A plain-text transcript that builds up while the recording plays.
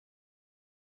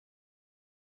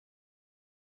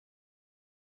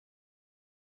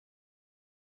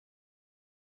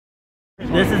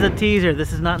This is a teaser.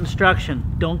 This is not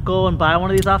instruction. Don't go and buy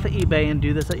one of these off of eBay and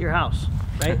do this at your house,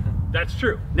 right? That's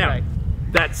true. Now,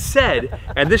 that said,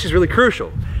 and this is really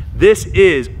crucial, this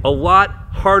is a lot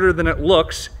harder than it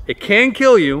looks. It can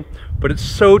kill you, but it's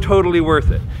so totally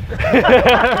worth it. Is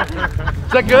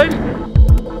that good?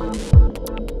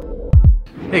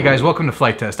 Hey guys, welcome to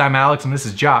Flight Test. I'm Alex and this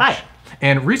is Josh. Hi.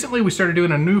 And recently we started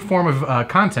doing a new form of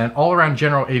content all around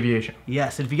general aviation.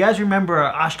 Yes, and if you guys remember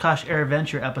our Oshkosh Air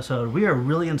Venture episode, we are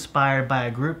really inspired by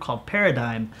a group called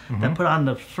Paradigm that put on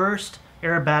the first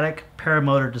aerobatic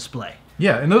paramotor display.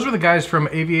 Yeah, and those were the guys from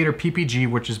Aviator PPG,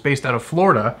 which is based out of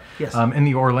Florida, in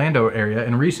the Orlando area.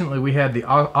 And recently we had the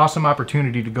awesome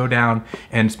opportunity to go down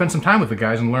and spend some time with the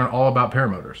guys and learn all about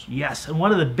paramotors. Yes, and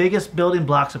one of the biggest building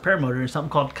blocks of paramotor is something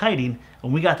called kiting,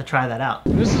 and we got to try that out.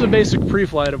 This is a basic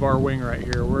pre-flight of our wing right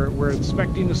here. We're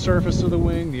inspecting the surface of the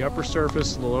wing, the upper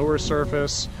surface, the lower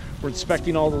surface. We're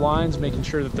inspecting all the lines, making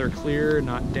sure that they're clear,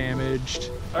 not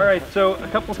damaged. All right, so a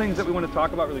couple things that we want to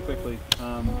talk about really quickly.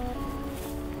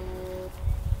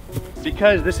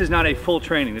 Because this is not a full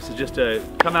training, this is just a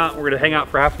come out, we're gonna hang out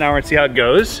for half an hour and see how it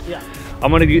goes. Yeah. I'm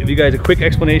gonna give you guys a quick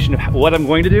explanation of what I'm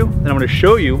going to do, and I'm gonna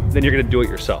show you, then you're gonna do it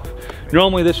yourself.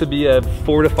 Normally this would be a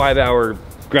 4 to 5 hour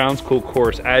ground school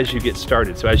course as you get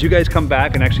started. So as you guys come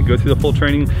back and actually go through the full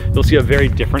training, you'll see a very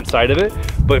different side of it.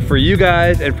 But for you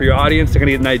guys and for your audience to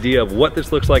kind of get an idea of what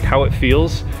this looks like, how it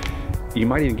feels, you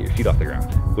might even get your feet off the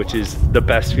ground, which is the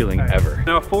best feeling ever.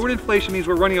 Now, forward inflation means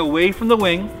we're running away from the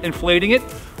wing, inflating it,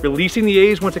 releasing the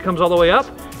A's once it comes all the way up,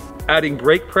 adding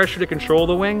brake pressure to control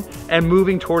the wing, and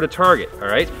moving toward a target, all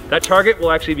right? That target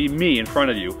will actually be me in front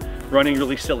of you, running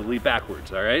really sillily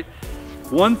backwards, all right?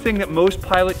 One thing that most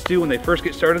pilots do when they first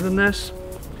get started in this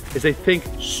is they think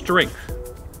strength.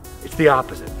 It's the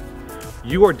opposite.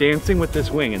 You are dancing with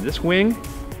this wing, and this wing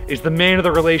is the man of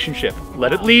the relationship.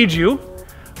 Let it lead you,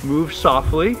 move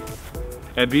softly,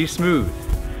 and be smooth.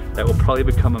 That will probably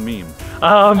become a meme.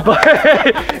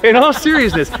 But in all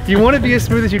seriousness, you want to be as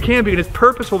smooth as you can be, and it's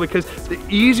purposeful because the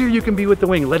easier you can be with the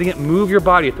wing, letting it move your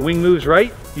body. If the wing moves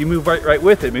right, you move right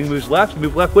with it. If it moves left, you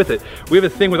move left with it. We have a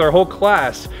thing with our whole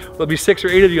class. There'll be 6 or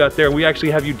 8 of you out there, and we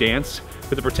actually have you dance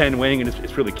with a pretend wing, and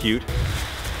it's really cute.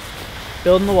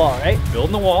 Building the wall, right?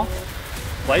 Building the wall,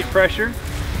 light pressure,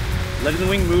 letting the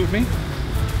wing move me.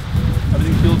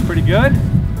 Everything feels pretty good.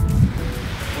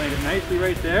 Land it nicely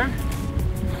right there.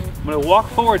 I'm gonna walk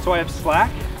forward so I have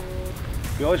slack.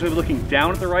 We always want to be looking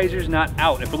down at the risers, not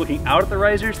out. If we're looking out at the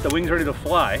risers, the wing's ready to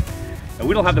fly. And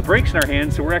we don't have the brakes in our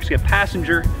hands, so we're actually a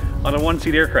passenger on a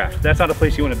 1-seat aircraft. That's not a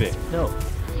place you want to be. No.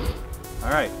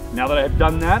 All right, now that I've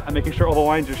done that, I'm making sure all the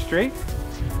lines are straight.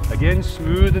 Again,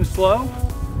 smooth and slow,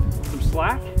 some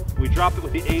slack. We drop it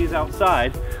with the A's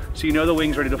outside, so you know the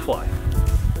wing's ready to fly.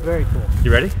 Very cool.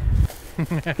 You ready?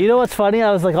 You know what's funny?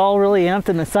 I was like all really amped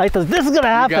in the sight. This is gonna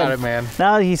happen. You got it, man.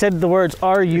 Now he said the words,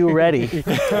 "Are you ready?"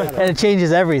 and it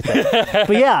changes everything.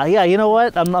 But yeah, you know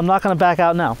what? I'm not gonna back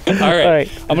out now. All right.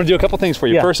 I'm gonna do a couple things for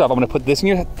you. Yeah. First off, I'm gonna put this in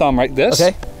your thumb, right? This.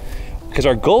 Okay. Because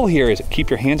our goal here is keep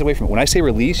your hands away from it. When I say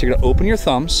release, you're gonna open your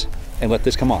thumbs and let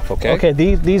this come off, okay? Okay,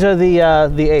 these are the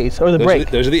A's, or the brake.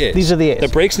 Those are the A's. These are the A's. The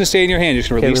brake's gonna stay in your hand. You're just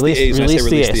gonna release the A's when I say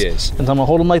release the A's. And so I'm gonna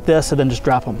hold them like this and then just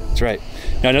drop them. That's right.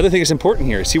 Now another thing that's important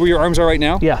here, see where your arms are right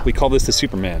now? Yeah. We call this the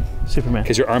Superman. Superman.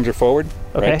 Because your arms are forward,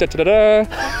 okay. right? Da, da, da,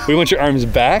 da. We want your arms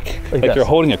back, like you're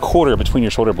holding a quarter between your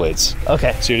shoulder blades.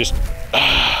 Okay. So you're just,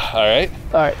 all right?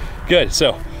 All right. Good,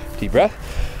 so deep breath.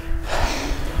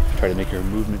 Try to make your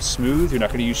movement smooth. You're not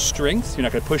gonna use strength. You're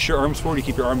not gonna push your arms forward. You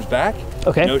keep your arms back.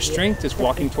 Okay. No strength, just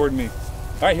walking toward me. All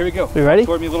right, here we go. You ready?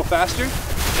 Toward me a little faster.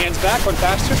 Hands back, run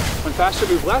faster,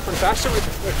 move left, run faster, run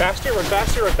faster, run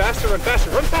faster, run faster, run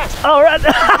faster, run fast. All right.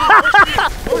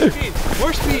 More speed,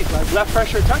 more speed. Left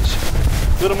pressure, touch.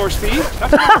 A little more speed,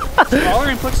 touch. Smaller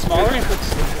inputs, smaller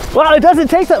inputs. Well, it doesn't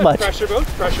take that much. Pressure both,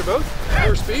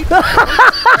 more speed.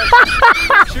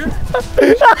 Pressure.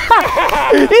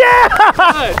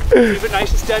 Yeah! Good. Keep it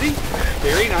nice and steady.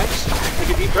 Very nice.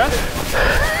 Take a deep breath.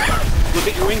 Look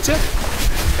at your wingtip.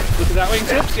 Look at that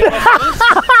wingtip. See how that feels?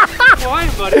 Fine,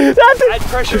 buddy. Add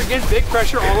pressure again. Big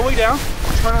pressure all the way down.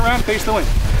 Turn around, face the wind.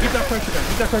 Keep that pressure down.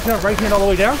 Keep that pressure down. Right hand all the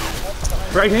way down.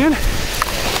 Right hand.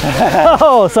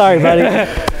 Oh, sorry, buddy.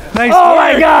 Nice oh work.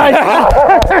 my gosh!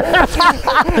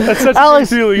 That's such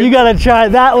Alex, a good feeling. you gotta try.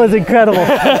 That was incredible.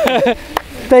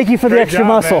 Thank you for the extra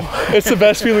muscle. Man. It's the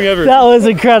best feeling ever. That was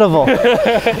incredible.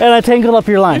 And I tangled up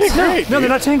your lines. Great. No, they're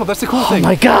not tangled. That's the cool thing. Oh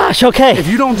my gosh, okay. If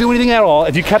you don't do anything at all,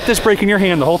 if you kept this brake in your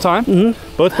hand the whole time,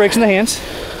 both brakes in the hands,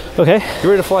 okay,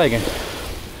 you're ready to fly again.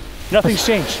 Nothing's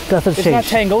changed. Nothing's changed. It's not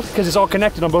tangled because it's all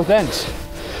connected on both ends.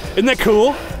 Isn't that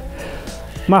cool?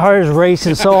 My heart is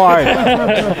racing so hard.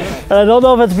 And I don't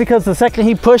know if it's because the second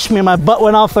he pushed me, my butt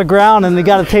went off the ground and they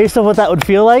got a taste of what that would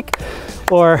feel like,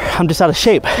 or I'm just out of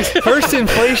shape. First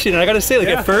inflation, and I gotta say, like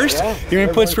at first, your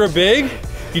inputs were big.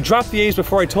 You dropped the A's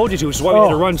before I told you to, which is why we had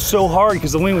to run so hard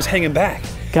because the wing was hanging back.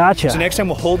 Gotcha. So next time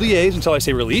we'll hold the A's until I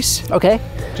say release. Okay.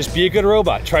 Just be a good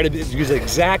robot. Try to use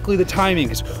exactly the timing,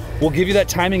 because we'll give you that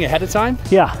timing ahead of time.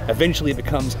 Yeah. Eventually it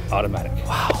becomes automatic.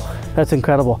 Wow, that's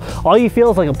incredible. All you feel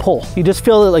is like a pull. You just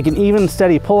feel like an even,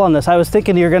 steady pull on this. I was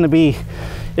thinking you're gonna be,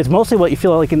 it's mostly what you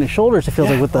feel like in the shoulders, it feels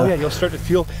like with the... Oh yeah, you'll start to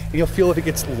feel, and you'll feel if it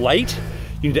gets light,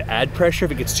 you need to add pressure.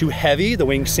 If it gets too heavy, the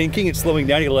wing's sinking, it's slowing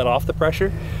down, you gotta let off the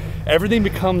pressure. Everything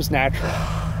becomes natural.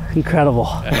 Incredible.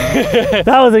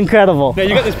 That was incredible. Now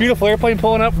you got this beautiful airplane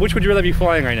pulling up. Which would you rather be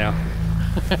flying right now?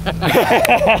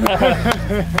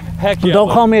 Heck yeah. Don't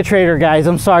call me a traitor, guys.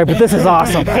 I'm sorry, but this is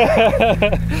awesome.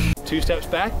 2 steps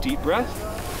back, deep breath.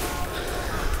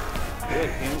 Good,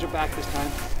 hands are back this time.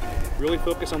 Really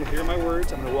focus on hearing my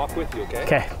words. I'm gonna walk with you, okay?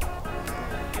 Okay.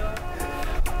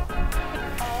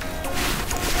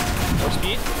 More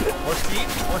speed, more speed,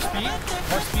 more speed,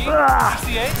 more speed.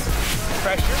 CCAs.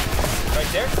 Pressure, right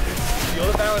there.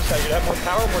 Feel the balance side. You're gonna have more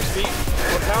power, more speed,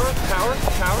 more power, power,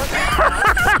 power.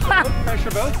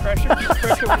 Pressure both, pressure,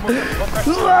 pressure, more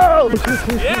pressure. Whoa!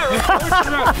 Yeah,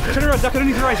 right, turn around, duck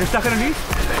underneath your eyes. You're stuck underneath.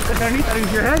 Duck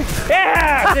underneath your head.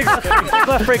 Yeah! Big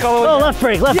left brake all the way. Oh, left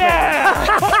brake, left brake.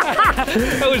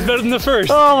 That was better than the first.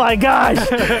 Oh my gosh.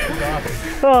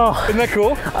 Oh. Isn't that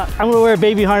cool? I'm gonna wear a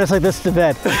baby harness like this to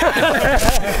bed.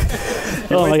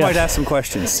 Oh my gosh. Might ask some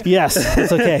questions. Yes,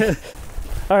 it's okay.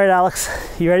 All right, Alex,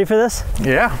 you ready for this?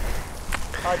 Yeah.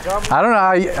 I don't know.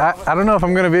 I don't know if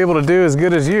I'm going to be able to do as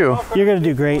good as you. You're going to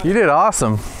do great. You did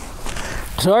awesome.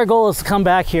 So our goal is to come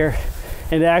back here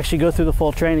and to actually go through the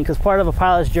full training, because part of a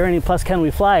pilot's journey, plus can we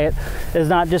fly it, is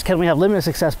not just can we have limited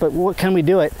success, but what can we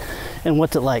do it and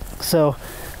what's it like. So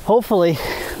hopefully,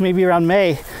 maybe around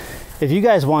May, if you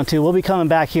guys want to, we'll be coming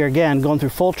back here again, going through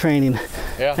full training,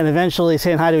 and eventually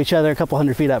saying hi to each other a couple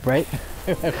hundred feet up, right?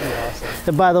 That'd be awesome.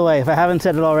 And by the way, if I haven't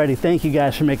said it already, thank you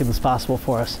guys for making this possible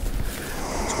for us.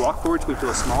 Just walk forward till we feel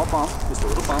a small bump, just a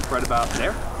little bump right about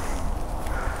there.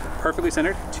 Perfectly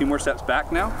centered. 2 more steps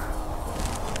back now.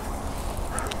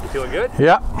 You feeling good?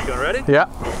 Yeah. You feeling ready? Yeah.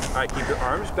 All right, keep your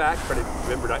arms back. Try to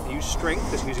remember not to use strength,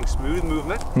 just using smooth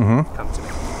movement. Come to me.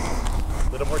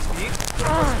 A little more speed,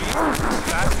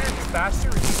 faster, faster,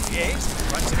 release the A's,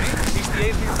 run to me, release the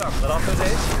A's with your thumb, let off those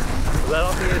A's. Let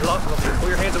off the A's, let off, pull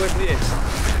your hands away from the A's.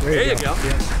 There you go.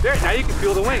 Yeah. There, now you can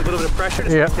feel the wing, a little bit of pressure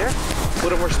just right there. A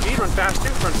little more speed, run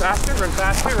faster, run faster, run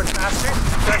faster, run faster.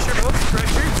 Pressure, both,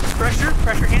 pressure, pressure,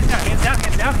 pressure, hands down, hands down,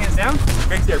 hands down, hands down.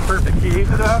 Right there, perfect. Keep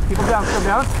it up, keep them down, come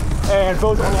down. And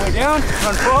both all the way down,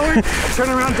 run forward, turn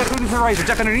around, duck underneath the right,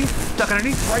 duck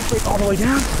underneath, right brake all the way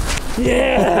down.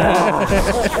 Yeah!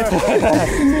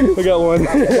 We got one.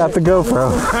 Got the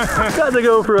GoPro. Got the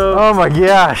GoPro. Oh my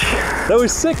gosh. That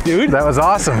was sick, dude. That was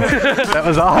awesome. That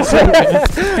was awesome.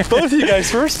 Both of you guys,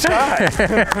 first try.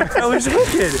 That was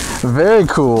wicked. Very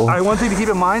cool. All right, one thing to keep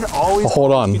in mind, always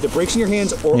hold on. keep the brakes in your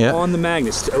hands or on the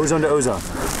magnets, ozone to ozone.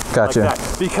 Gotcha. Like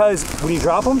that. Because when you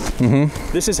drop them,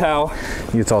 this is how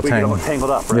it's all tangled. Get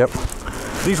tangled up, right? Yep.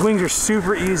 These wings are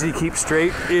super easy to keep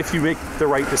straight if you make the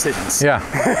right decisions. Yeah.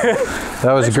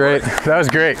 That was great. That was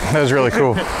great. That was really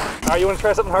cool. All right, you want to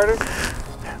try something harder?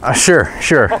 Sure,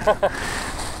 sure.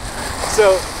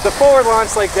 So the forward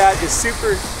launch like that is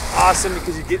super awesome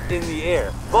because you get in the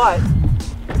air. But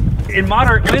in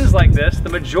moderate winds like this, the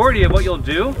majority of what you'll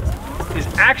do is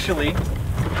actually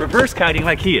reverse kiting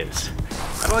like he is.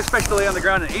 I don't expect you to lay on the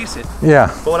ground and ace it.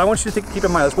 Yeah. But what I want you to keep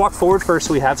in mind, let's walk forward first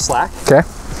so we have slack. Okay.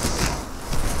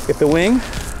 If the wing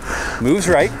moves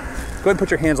right, go ahead and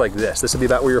put your hands like this. This will be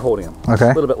about where you're holding them. Okay.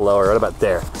 A little bit lower, right about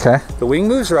there. Okay. The wing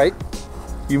moves right,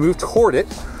 you move toward it,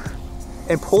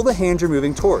 and pull the hand you're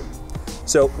moving toward.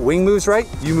 So wing moves right,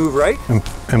 you move right,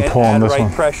 and pull on this right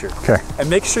one. Pressure. Okay. And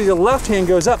make sure your left hand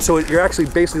goes up so you're actually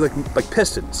basically like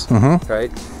pistons,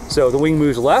 right? So the wing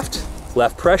moves left,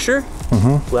 left pressure,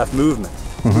 left movement.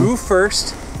 Move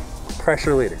first,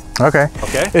 pressure later. Okay.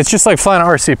 Okay. It's just like flying an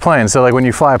RC plane. So like when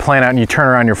you fly a plane out and you turn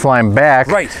around, you're flying back.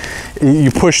 Right.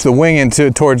 You push the wing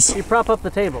towards. You prop up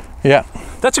the table. Yeah.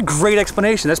 That's a great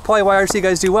explanation. That's probably why RC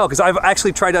guys do well, because I've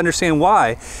actually tried to understand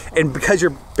why, and because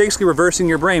you're basically reversing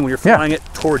your brain when you're flying it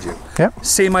towards you. Yep.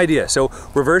 Same idea. So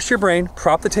reverse your brain,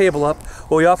 prop the table up.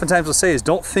 What we oftentimes will say is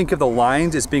don't think of the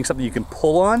lines as being something you can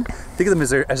pull on. Think of them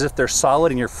as if they're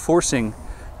solid and you're forcing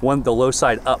the low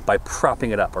side up by propping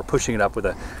it up or pushing it up with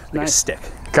a stick.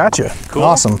 Gotcha. Cool.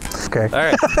 Awesome. Okay. All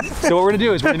right. So what we're gonna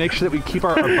do is we're gonna make sure that we keep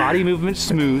our body movement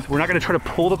smooth. We're not gonna try to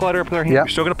pull the glider up with our hands. Yep. We're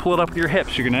still gonna pull it up with your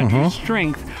hips. You're gonna use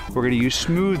strength. We're gonna use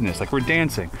smoothness, like we're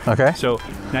dancing. Okay. So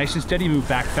nice and steady. Move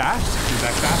back fast. Move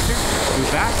back faster.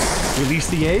 Move back. Release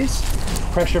the A's.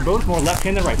 Pressure both. More left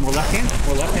hand than right. More left hand.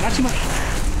 More left hand. Not too much.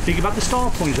 Think about the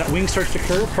stall point. As that wing starts to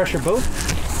curve, pressure both.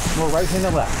 More right hand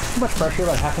than left. Too much pressure,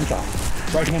 about half inch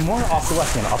off. Right hand more, off the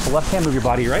left hand. Off the left hand, move your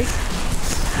body right.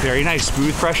 Very nice.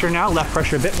 Smooth pressure now. Left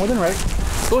pressure a bit more than right.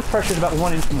 Both pressures about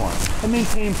 1 inch more. And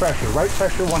maintain pressure. Right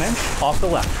pressure 1 inch. Off the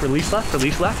left. Release left.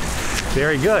 Release left.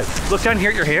 Very good. Look down here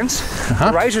at your hands.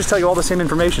 The risers tell you all the same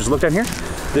information. So look down here.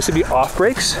 This would be off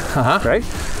brakes, right?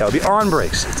 That would be on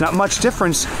brakes. It's not much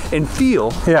difference in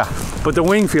feel, but the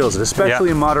wing feels it, especially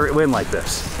in moderate wind like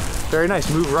this. Very nice.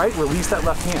 Move right, release that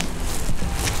left hand.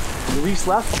 Release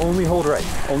left, only hold right.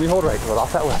 Only hold right, let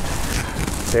off that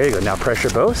left. There you go, now pressure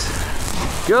both.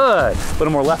 Good. A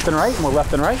little more left than right, more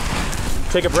left than right.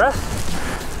 Take a breath.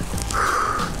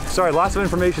 Sorry, lots of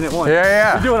information at once.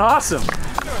 Yeah. You're doing awesome.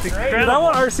 I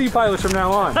want RC pilots from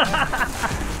now on.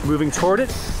 Moving toward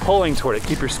it, pulling toward it.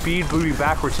 Keep your speed moving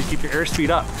backwards to keep your airspeed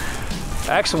up.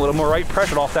 Excellent, a little more right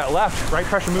pressure off that left. Right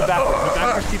pressure, move backwards. Move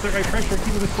backwards, keep the right pressure,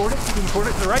 keep moving toward it, keep moving toward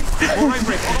it to the right. More right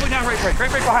brake, all the way down right brake. Right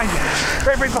brake behind you.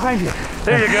 Right brake behind you.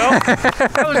 There you go.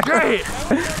 That was great.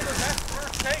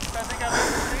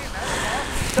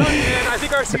 I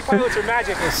think RC pilots are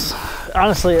magic.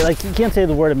 Honestly, like, you can't say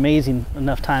the word amazing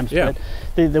enough times, but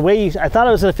the way I thought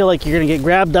I was gonna feel like you're gonna get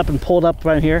grabbed up and pulled up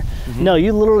right here. No,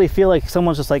 you literally feel like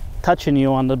someone's just like touching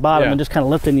you on the bottom and just kind of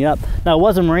lifting you up. Now, it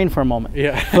was a Marine for a moment,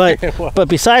 but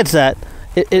besides that,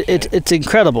 it's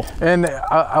incredible. And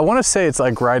I want to say it's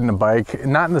like riding a bike,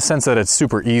 not in the sense that it's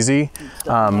super easy,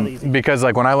 because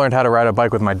like when I learned how to ride a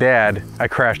bike with my dad, I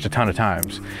crashed a ton of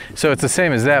times. So it's the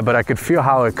same as that, but I could feel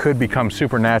how it could become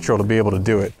supernatural to be able to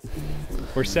do it.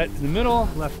 We're set in the middle,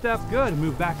 left step, good.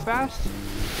 Move back fast.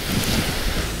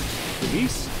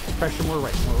 Release, pressure more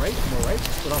right, more right, more right.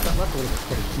 Let off that left a little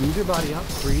bit. Move your body up,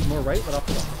 breathe more right, let off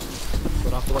the left.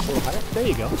 Let off the left a little higher. There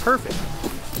you go, perfect.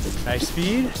 Nice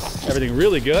speed, everything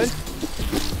really good.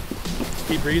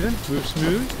 Keep breathing, move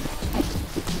smooth.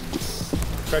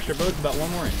 Pressure both about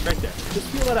 1 more inch, right there. Just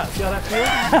feel that out, see how that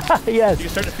feels? Yes. You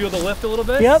can start to feel the lift a little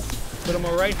bit? Yep. Little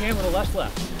more right hand, little less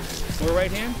left. More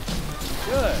right hand,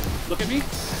 good. Look at me.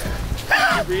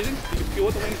 Keep breathing, you can feel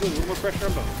what the wings do, a little more pressure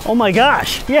on both. Oh my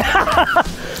gosh, yeah.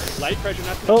 Light pressure,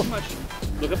 not too much.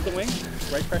 Look up the wing,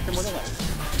 right pressure more than left.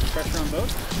 Pressure on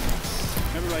both.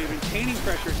 Remember, while you're maintaining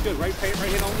pressure, it's good. Right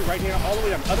hand only, right hand all the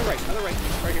way down. Other right.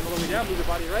 Right hand all the way down, move your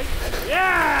body right.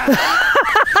 Yeah!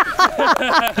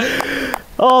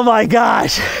 Oh my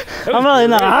gosh. I'm really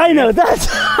not, I know,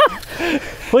 that's...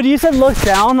 When you said look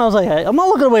down, I was like, hey, I'm not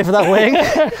looking away for that wing.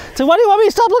 So why do you want me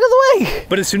to stop looking at the wing?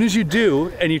 But as soon as you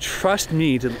do, and you trust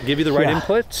me to give you the right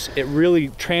inputs, it really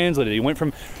translated. You went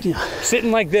from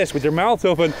sitting like this with your mouth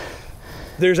open.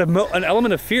 There's an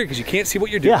element of fear because you can't see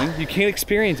what you're doing. You can't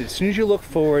experience it. As soon as you look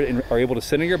forward and are able to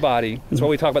center your body, that's why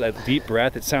we talk about that deep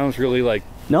breath. It sounds really like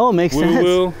it makes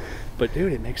sense. But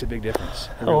dude, it makes a big difference.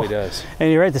 It really does.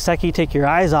 And you're right, the second you take your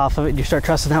eyes off of it, you start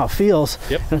trusting how it feels.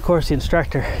 And of course the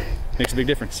instructor. Makes a big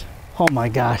difference. Oh my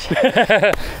gosh.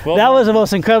 Well, that was the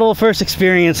most incredible first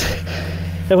experience.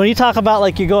 And when you talk about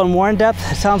like you're going more in depth,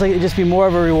 it sounds like it'd just be more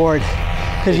of a reward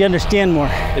because you understand more.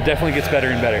 It definitely gets better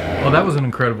and better. Well, that was an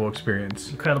incredible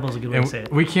experience. Incredible is a good way to say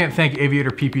it. We can't thank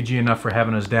Aviator PPG enough for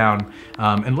having us down.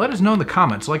 And let us know in the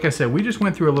comments. Like I said, we just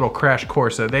went through a little crash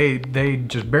course. They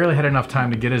just barely had enough time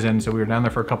to get us in, so we were down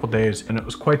there for a couple days, and it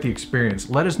was quite the experience.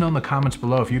 Let us know in the comments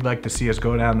below if you'd like to see us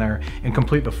go down there and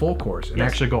complete the full course and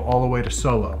actually go all the way to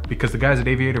solo, because the guys at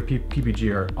Aviator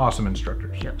PPG are awesome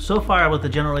instructors. Yep. So far with the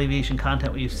general aviation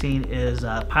content, what you've seen is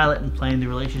pilot and plane, the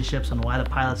relationships and why the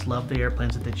pilots love the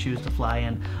airplanes that they choose to fly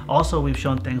in. Also, we've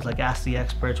shown things like Ask the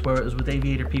Experts, where it was with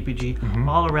Aviator PPG,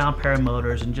 all around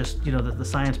paramotors and just, you know, the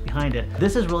science behind it.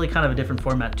 This is really kind of a different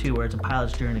format too, where it's a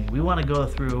pilot's journey. We want to go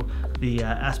through the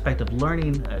aspect of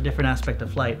learning a different aspect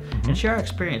of flight and share our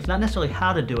experience, not necessarily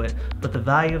how to do it, but the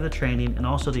value of the training and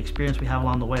also the experience we have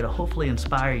along the way to hopefully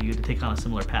inspire you to take on a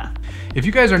similar path. If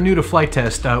you guys are new to Flight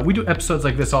Test, we do episodes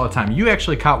like this all the time. You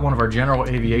actually caught one of our general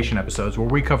aviation episodes where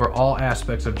we cover all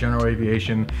aspects of general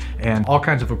aviation and all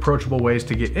kinds of approachable ways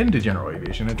to get into general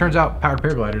aviation. It turns out powered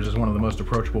paragliders is one of the most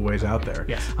approachable ways out there.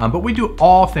 Yes. But we do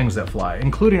all things that fly,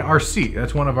 including RC.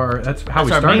 That's one of our, that's how we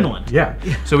started. That's our main one. Yeah.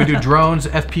 So we do drones,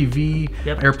 FPV,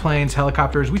 UTV, airplanes,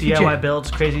 helicopters. We teach you DIY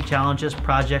builds, crazy challenges,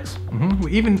 projects.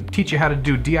 We even teach you how to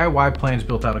do DIY planes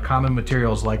built out of common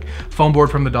materials like foam board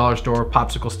from the dollar store,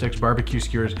 popsicle sticks, barbecue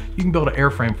skewers. You can build an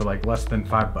airframe for like less than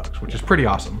 $5, which is pretty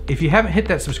awesome. If you haven't hit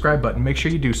that subscribe button, make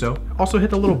sure you do so. Also hit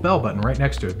the little bell button right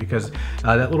next to it, because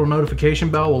that little notification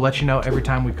bell will let you know every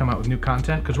time we come out with new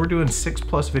content, because we're doing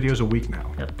 6+ videos a week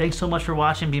now. Thanks so much for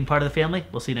watching, being part of the family.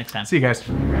 We'll see you next time. See you guys.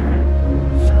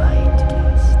 Fly.